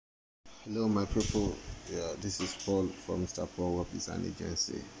Hello my people, yeah, this is Paul from Mr. Paul Web Design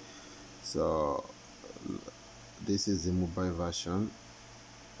Agency. So this is the mobile version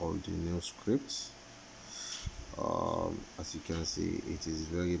of the new script. As you can see, it is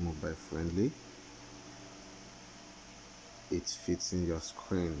very mobile friendly. It fits in your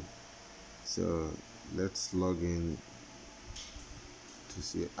screen. So let's log in to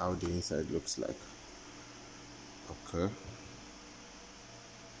see how the inside looks like. Okay.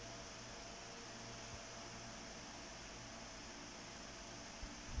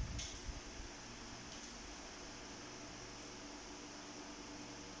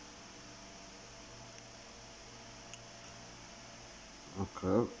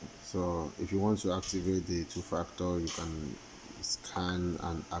 Okay, so if you want to activate the two-factor, you can scan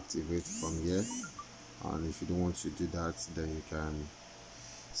and activate from here, and if you don't want to do that, then you can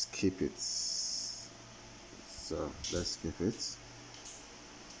skip it. So let's skip it.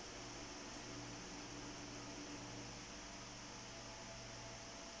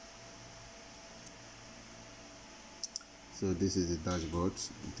 So this is the dashboard.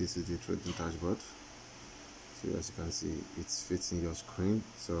 This is the trading dashboard. So as you can see, it fits in your screen,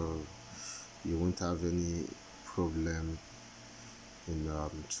 so you won't have any problem in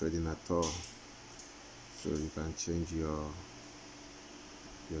trading at all. So you can change your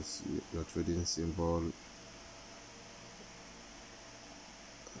trading symbol.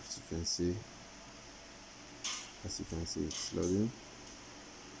 As you can see, it's loading.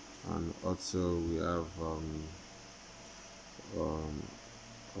 And also we have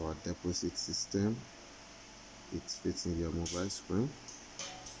our deposit system. It fits in your mobile screen.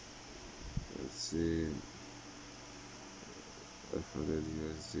 Let's see, 500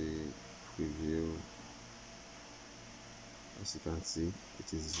 USD preview. As you can see,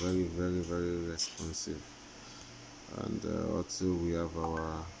 it is very responsive. And also we have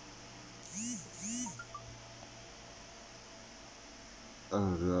our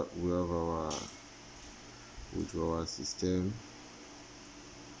withdrawal system.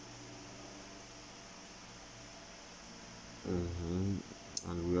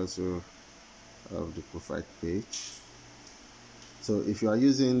 And we also have the profile page. So if you are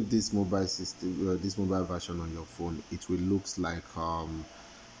using this mobile system, this mobile version on your phone, it will look like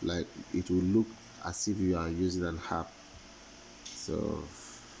it will look as if you are using an app. So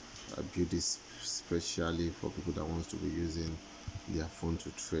I built this specially for people that wants to be using their phone to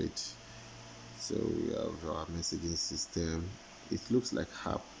trade. So we have our messaging system. It looks like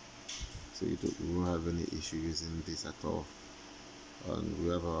app, so you won't have any issue using this at all. And we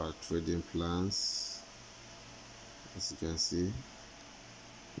have our trading plans, as you can see,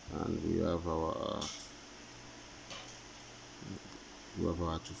 and we have our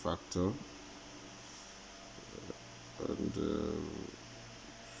two-factor, and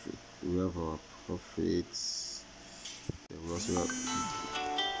we have our profits.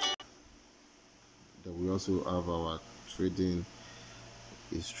 We also have our trading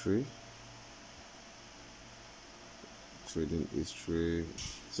history. So it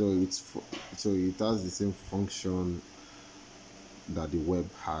has the same function that the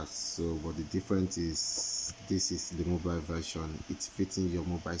web has. So but the difference is, this is the mobile version. It's fitting your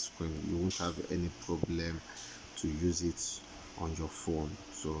mobile screen. You won't have any problem to use it on your phone.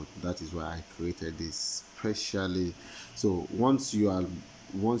 So that is why I created this specially. So once you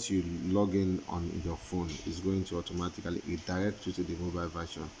log in on your phone, it's going to automatically redirect you to the mobile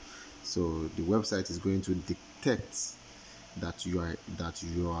version. So the website is going to detect that you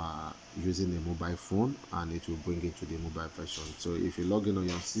are using a mobile phone, and it will bring it to the mobile version. So if you log in on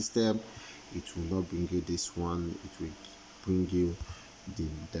your system, it will not bring you this one, it will bring you the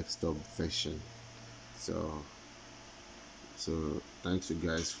desktop version. So thanks you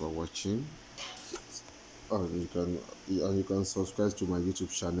guys for watching. You can subscribe to my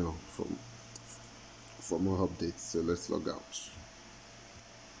YouTube channel for more updates. So let's log out.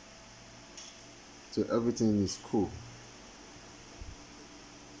 So everything is cool.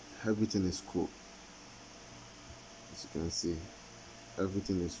 Everything is cool. As you can see,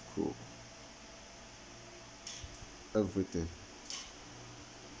 everything is cool. Everything,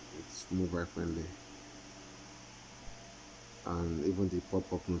 it's mobile friendly, and even the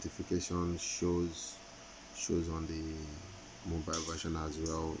pop-up notification shows on the mobile version as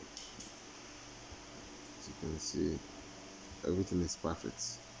well. As you can see, everything is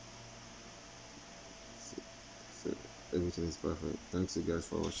perfect. So everything is perfect. Thanks you guys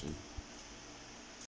for watching.